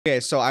Okay,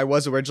 so I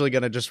was originally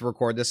gonna just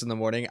record this in the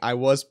morning. I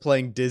was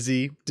playing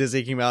Dizzy.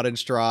 Dizzy came out in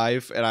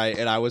Strive, and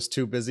I was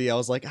too busy. I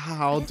was like,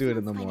 I'll do it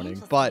in the morning.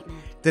 But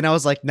then I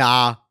was like,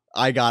 nah,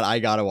 I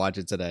gotta watch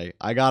it today.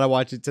 I gotta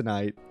watch it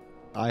tonight.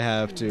 I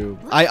have to.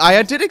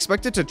 I did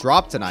expect it to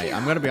drop tonight.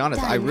 I'm gonna be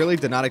honest. I really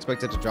did not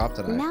expect it to drop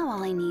tonight. Now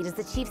all I need is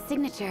the chief's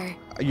signature.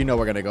 You know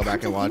we're gonna go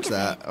back and watch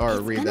that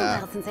or read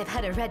that. It's been a while since I've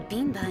had a red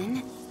bean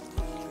bun.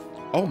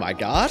 Oh my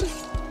god!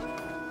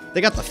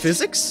 They got the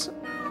physics.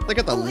 They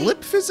got the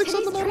lip physics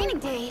on the training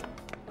day.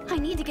 I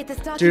need to get this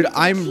document. Dude,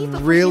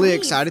 I'm really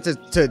excited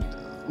to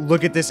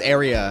look at this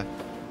area.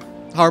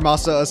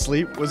 Harmasa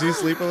asleep? Was he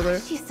asleep over there?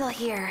 She's still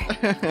here.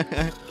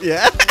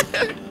 Yeah.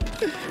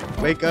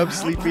 Wake up,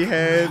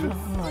 sleepyhead.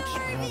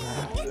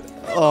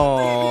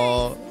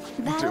 Oh,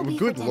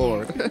 good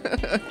lord.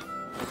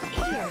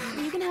 Here,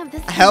 you can have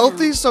this.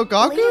 Healthy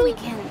Sogaku? Wait,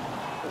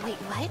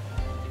 what?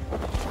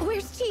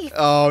 Where's Chief?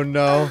 Oh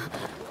no,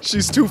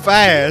 she's too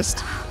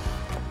fast.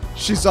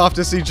 She's off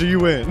to see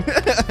Ji-Win.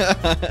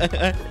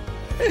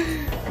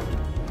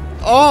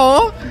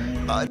 Oh,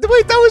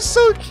 wait, that was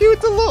so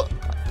cute. The little.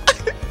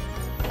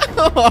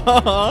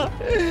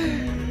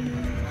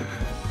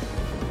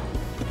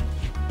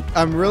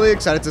 I'm really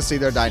excited to see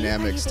their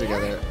dynamics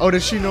together. Oh,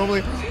 does she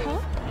normally?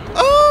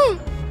 Oh!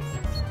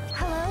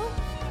 Hello,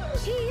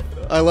 Chief.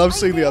 I love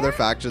seeing the other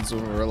factions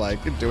when we're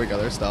like doing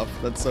other stuff.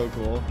 That's so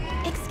cool.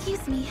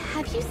 Excuse me,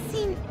 have you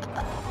seen?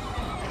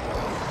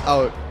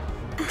 Oh,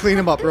 clean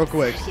him up real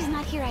quick. She's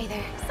not here either.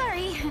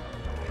 Sorry.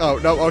 Oh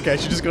no, okay,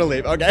 she's just gonna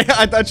leave. Okay,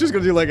 I thought she was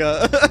gonna do like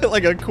a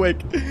like a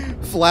quick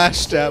flash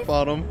step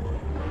on him.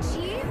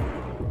 Chief,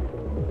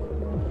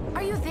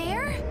 are you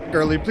there?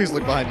 Girly, please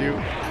look behind you.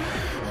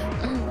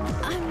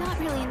 I'm not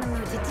really in the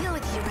mood to deal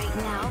with you right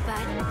now, but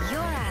you're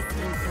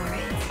asking for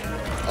it.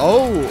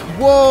 Oh,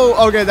 whoa,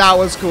 okay, that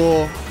was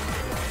cool.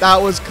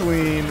 That was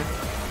clean.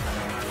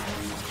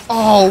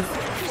 Oh,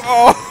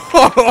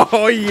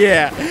 oh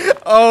yeah.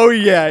 Oh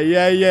yeah,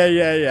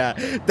 yeah.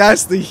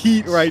 That's the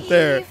heat right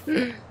there.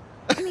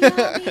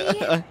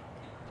 I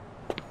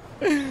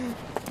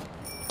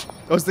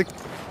was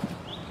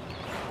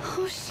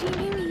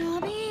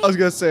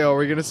gonna say, are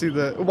we gonna see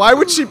the? Why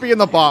would she be in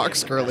the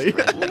box, Girly?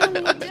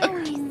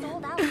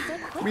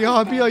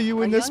 Miyabi, are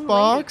you in this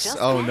box?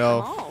 Oh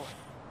no.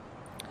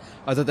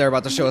 I thought they were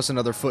about to show us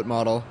another foot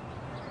model.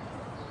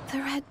 The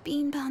red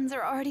bean buns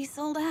are already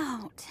sold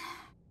out.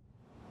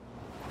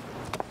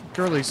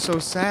 Girly's so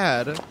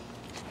sad.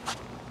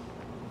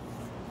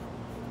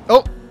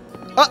 Oh!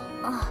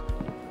 Oh,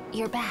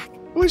 you're back.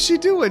 What's she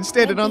doing?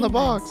 Standing on the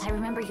box. I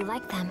remember you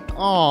liked them.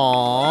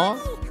 Aww.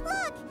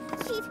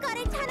 Look, Chief got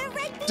a ton of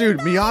red bean Dude,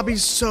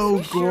 Miyabi's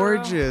so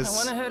gorgeous. I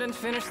went ahead and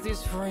finished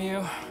these for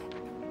you.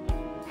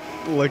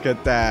 Look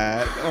at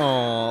that.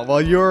 Aww.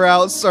 While you were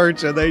out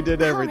searching, they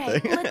did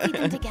everything. All right, let's eat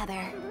them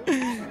together.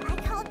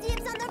 I called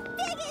dibs on the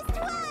biggest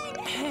one.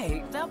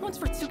 Hey, that one's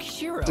for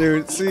Tsukishiro.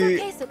 Dude, see.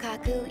 It's okay,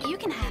 Sokaku. You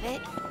can have it.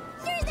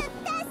 You're the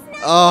best.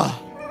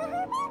 Oh,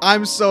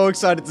 I'm so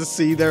excited to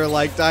see their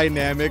like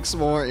dynamics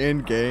more in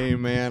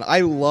game, man.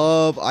 I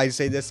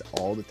say this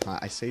all the time.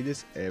 I say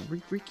this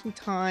every freaking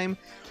time,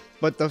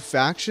 but the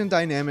faction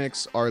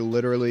dynamics are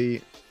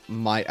literally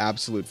my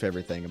absolute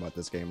favorite thing about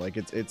this game. Like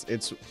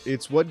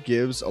it's what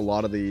gives a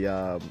lot of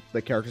the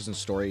characters and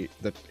story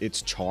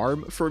its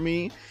charm for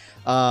me.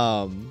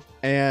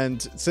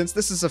 And since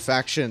this is a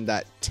faction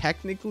that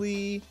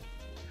technically,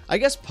 I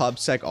guess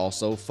PubSec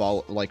also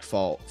fell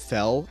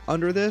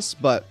under this,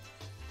 but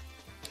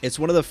it's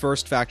one of the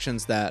first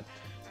factions that,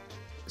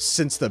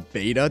 since the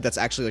beta, that's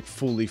actually like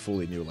fully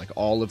new. Like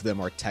all of them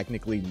are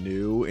technically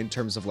new in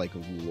terms of like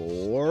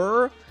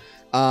lore.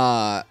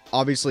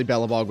 Obviously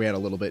Belobog we had a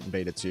little bit in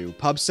beta too.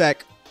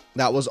 PubSec,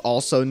 that was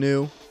also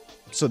new,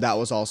 so that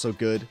was also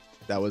good.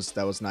 That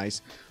was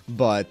nice.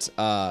 But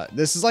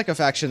this is like a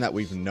faction that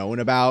we've known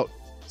about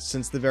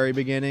since the very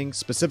beginning,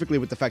 specifically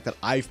with the fact that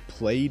I've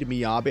played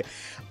Miyabi.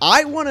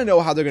 I want to know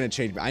how they're going to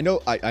change me. I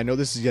know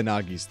this is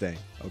Yanagi's thing,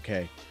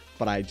 okay?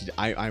 But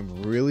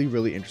I'm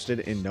really interested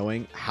in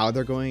knowing how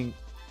they're going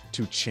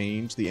to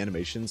change the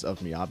animations of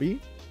Miyabi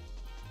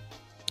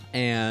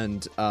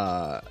and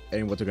what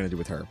they're going to do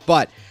with her.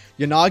 But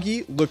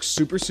Yanagi looks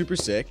super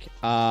sick.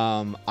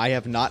 I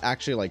have not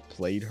actually like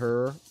played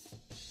her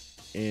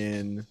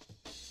in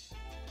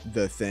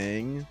the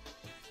thing.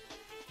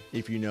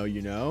 If you know,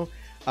 you know.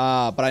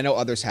 But I know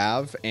others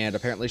have, and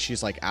apparently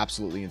she's like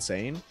absolutely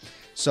insane.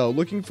 So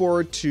looking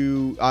forward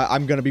to.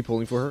 I'm gonna be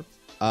pulling for her.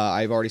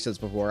 I've already said this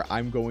before.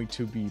 I'm going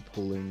to be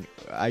pulling,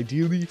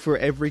 ideally, for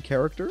every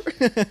character.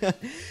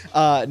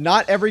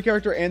 Not every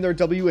character and their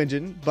W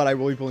engine, but I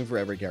will be pulling for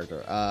every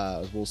character.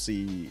 We'll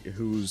see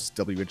whose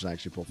W engine I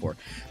actually pull for.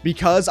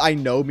 Because I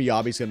know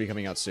Miyabi's going to be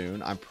coming out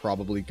soon, I'm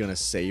probably going to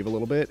save a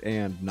little bit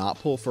and not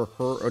pull for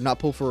her, or not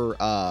pull for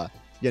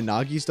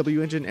Yanagi's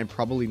W engine, and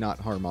probably not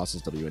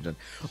Harumasa's W engine.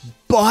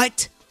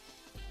 But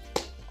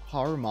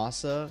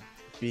Harumasa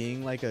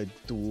being like a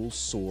dual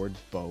sword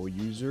bow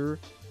user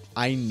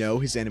I know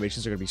his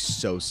animations are gonna be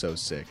so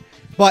sick.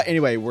 But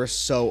anyway, we're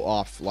so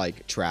off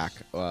like track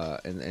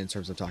in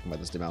terms of talking about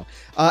this demo.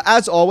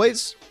 As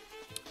always,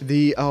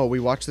 we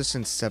watched this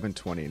in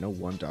 720. No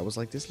wonder I was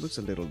like, this looks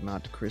a little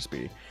not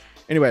crispy.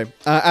 Anyway,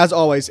 as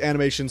always,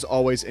 animations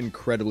always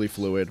incredibly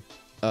fluid,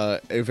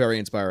 very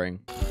inspiring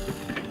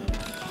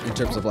in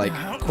terms of like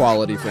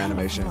quality for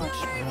animation.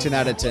 10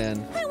 out of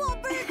 10. I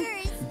want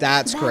burgers.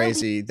 That's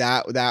crazy.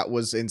 That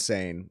was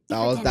insane.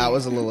 That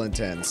was a little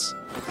intense.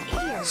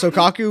 Here,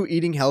 Sokaku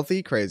eating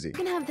healthy, crazy. you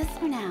can have this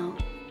for now.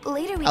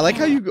 Later we I like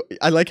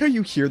how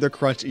you hear the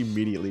crunch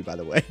immediately. By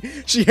the way,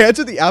 she hands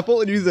her the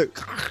apple and you the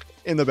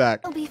in the back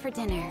It'll be for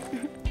dinner.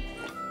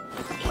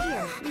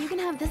 Here, you can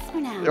have this for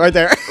now. right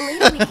there.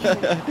 Later we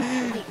can.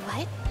 Wait,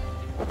 what?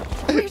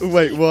 Where's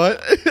Wait, Chief?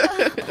 what?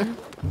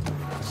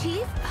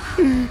 Chief?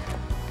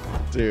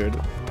 Dude,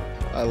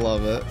 I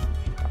love it.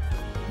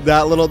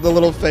 The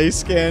little face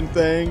scan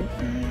thing.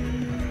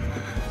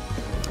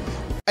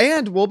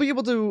 And we'll be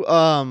able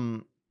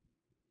to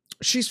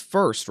she's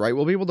first, right?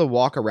 We'll be able to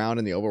walk around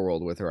in the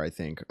overworld with her, I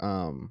think.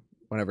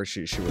 Whenever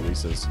she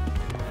releases.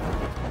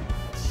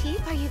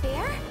 Chief, are you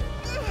there?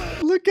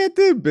 Look at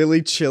the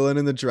Billy chilling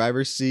in the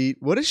driver's seat.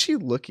 What is she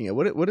looking at?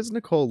 What is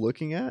Nicole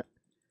looking at?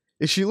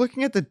 Is she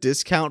looking at the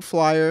discount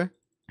flyer?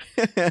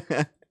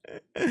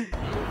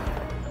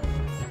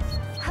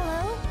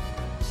 Hello?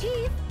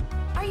 Chief?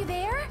 Are you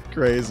there?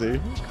 Crazy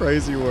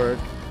work.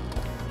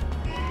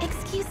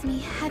 Excuse me,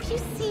 have you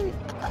seen...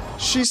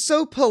 She's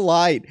so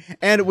polite,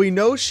 and we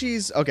know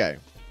she's okay.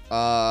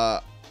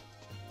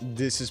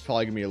 This is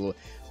probably gonna be a little.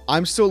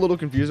 I'm still a little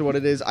confused on what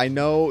it is. I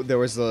know there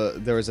was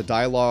a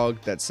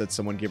dialogue that said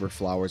someone gave her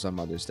flowers on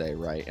Mother's Day,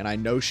 right? And I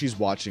know she's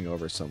watching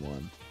over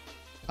someone.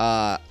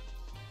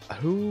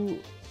 Who?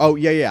 Oh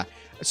yeah.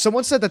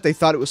 Someone said that they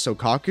thought it was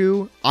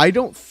Sokaku. I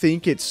don't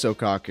think it's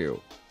Sokaku.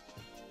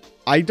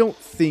 I don't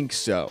think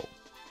so.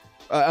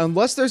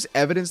 Unless there's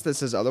evidence that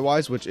says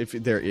otherwise, which if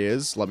there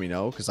is, let me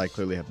know, because I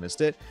clearly have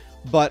missed it.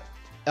 But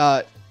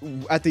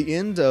at the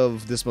end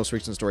of this most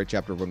recent story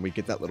chapter, when we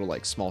get that little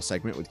like small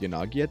segment with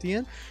Yanagi at the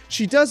end,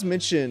 she does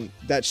mention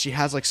that she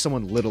has like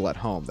someone little at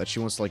home that she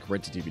wants to like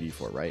rent a DVD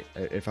for, right?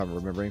 If I'm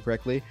remembering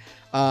correctly.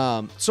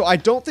 So I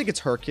don't think it's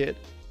her kid,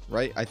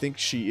 right? I think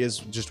she is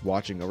just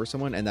watching over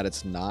someone and that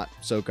it's not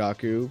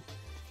Sokaku.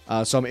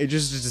 So I'm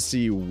interested to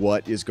see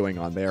what is going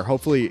on there.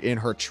 Hopefully in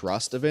her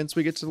trust events,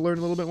 we get to learn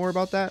a little bit more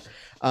about that.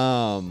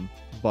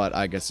 But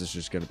I guess it's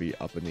just going to be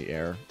up in the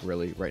air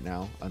really right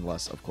now.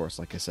 Unless, of course,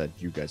 like I said,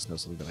 you guys know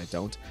something that I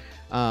don't.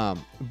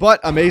 But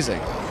amazing.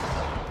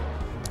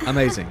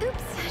 Amazing.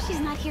 Oops, she's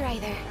not here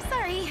either.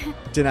 Sorry.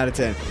 10 out of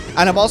 10.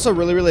 And I'm also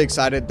really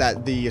excited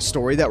that the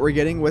story that we're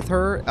getting with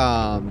her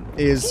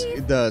is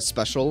the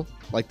special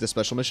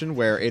mission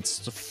where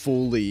it's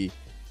fully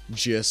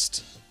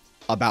just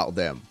about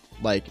them.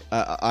 Like,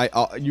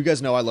 you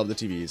guys know I love the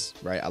TVs,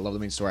 right? I love the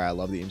main story. I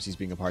love the MCs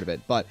being a part of it.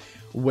 But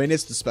when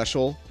it's the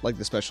special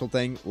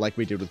thing, like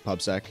we did with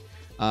PubSec,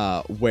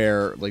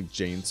 where, like,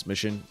 Jane's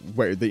mission,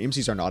 where the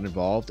MCs are not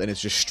involved and it's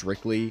just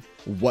strictly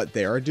what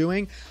they're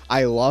doing,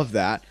 I love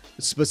that.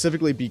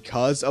 Specifically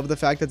because of the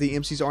fact that the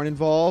MCs aren't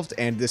involved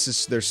and they're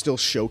still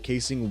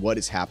showcasing what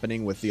is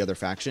happening with the other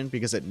faction,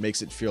 because it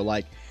makes it feel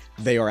like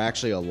they are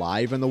actually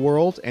alive in the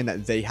world and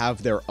that they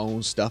have their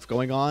own stuff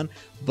going on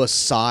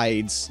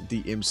besides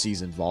the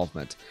MC's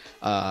involvement.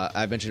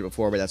 I've mentioned it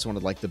before, but that's one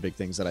of like the big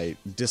things that I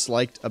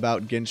disliked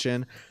about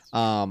Genshin,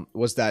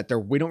 was that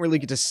we don't really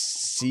get to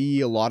see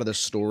a lot of the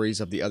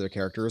stories of the other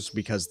characters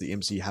because the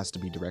MC has to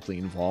be directly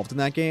involved in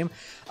that game.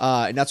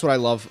 And that's what I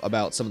love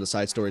about some of the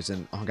side stories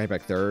in Honkai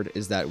Impact 3rd,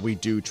 is that we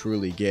do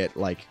truly get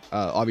like,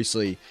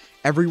 obviously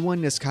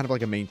everyone is kind of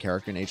like a main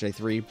character in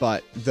HA3,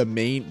 but the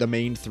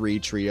main three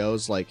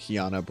trios like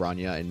Hyana,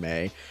 Branya, and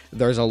Mei,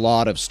 there's a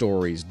lot of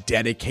stories,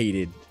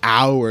 dedicated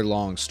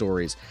hour-long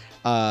stories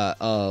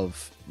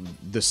of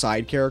the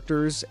side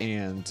characters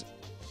and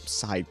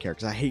side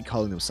characters. I hate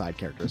calling them side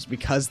characters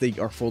because they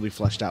are fully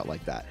fleshed out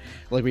like that.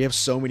 Like, we have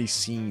so many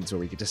scenes where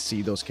we get to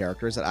see those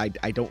characters that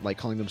I don't like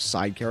calling them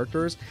side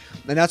characters.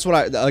 And that's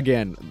what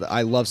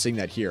I love seeing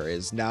that here,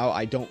 is now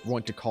I don't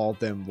want to call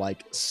them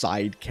like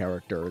side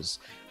characters,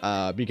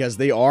 because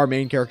they are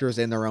main characters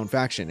in their own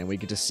faction and we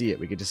get to see it.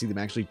 We get to see them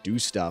actually do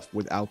stuff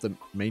without the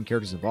main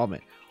character's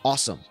involvement.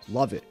 Awesome.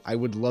 Love it. I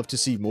would love to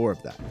see more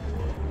of that.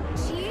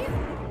 Chief?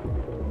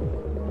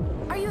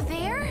 Are you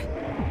there?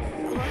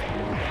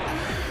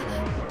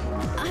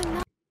 I'm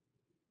not...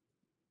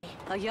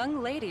 A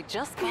young lady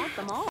just bought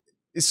them all.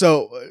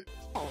 So,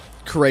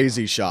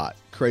 crazy shot.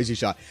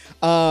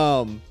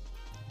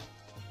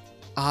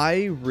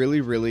 I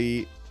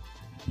really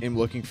am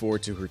looking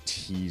forward to her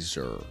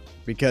teaser,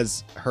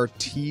 because her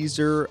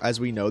teaser, as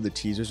we know, the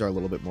teasers are a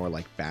little bit more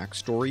like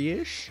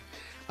backstory-ish.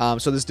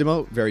 So this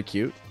demo, very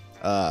cute.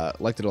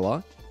 Liked it a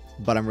lot,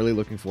 but I'm really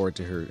looking forward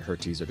to her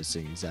teaser to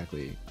seeing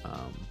exactly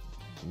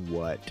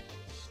what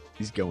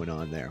is going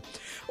on there.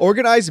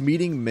 Organized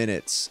meeting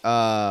minutes.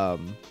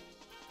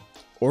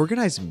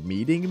 Organized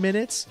meeting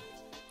minutes?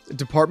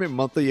 Department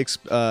monthly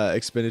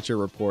expenditure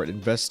report.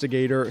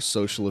 Investigator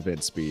social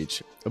event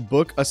speech.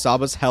 Book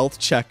Asaba's health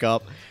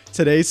checkup.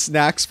 Today's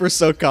snacks for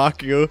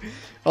Sokaku.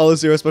 All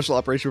Zero special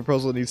operation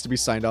proposal needs to be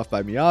signed off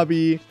by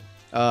Miyabi.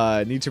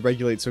 Need to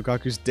regulate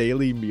Sokaku's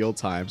daily meal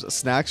times.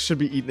 Snacks should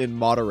be eaten in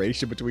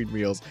moderation between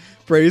meals.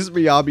 Praise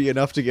Miyabi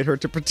enough to get her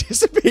to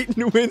participate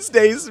in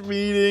Wednesday's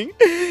meeting.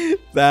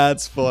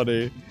 That's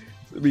funny.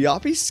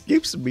 Miyabi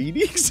skips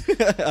meetings?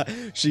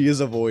 She is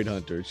a void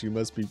hunter. She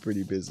must be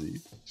pretty busy.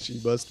 She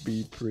must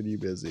be pretty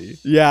busy.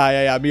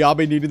 Yeah.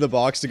 Miyabi needed the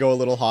box to go a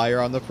little higher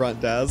on the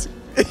front desk.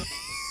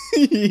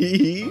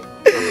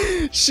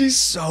 She's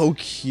so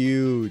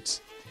cute.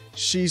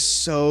 She's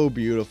so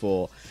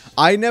beautiful.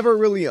 I never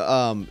really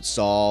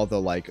saw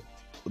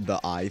the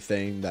eye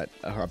thing that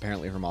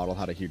apparently her model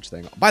had a huge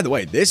thing. By the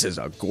way, this is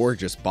a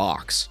gorgeous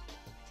box.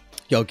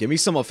 Yo, give me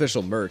some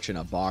official merch in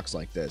a box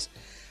like this.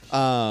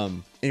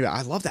 Anyway,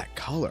 I love that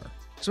color.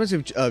 It's reminds me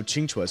of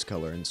Chingchua's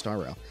color in Star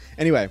Rail.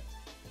 Anyway,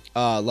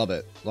 love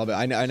it. Love it.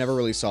 I never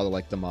really saw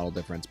the model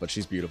difference, but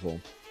she's beautiful.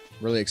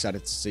 Really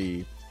excited to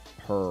see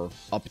her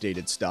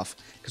updated stuff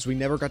because we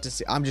never got to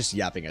see. I'm just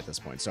yapping at this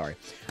point. Sorry.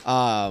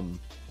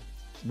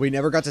 We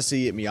never got to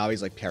see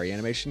Miyabi's parry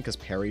animation because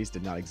parries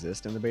did not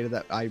exist in the beta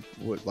that I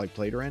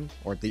played her in,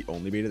 or the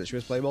only beta that she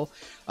was playable.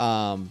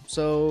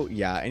 So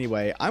yeah,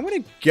 anyway, I'm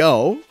gonna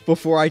go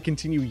before I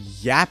continue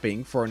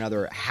yapping for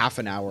another half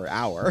an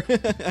hour.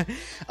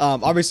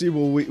 Obviously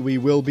we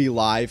will be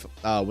live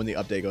when the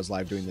update goes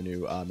live, doing the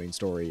new main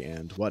story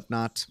and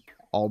whatnot,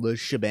 all the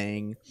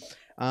shebang.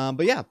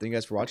 But yeah, thank you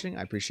guys for watching.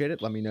 I appreciate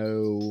it. Let me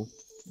know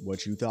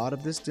what you thought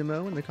of this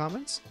demo in the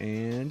comments,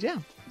 and yeah,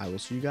 I will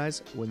see you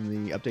guys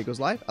when the update goes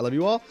live. I love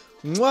you all.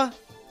 Mwah!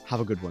 Have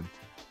a good one.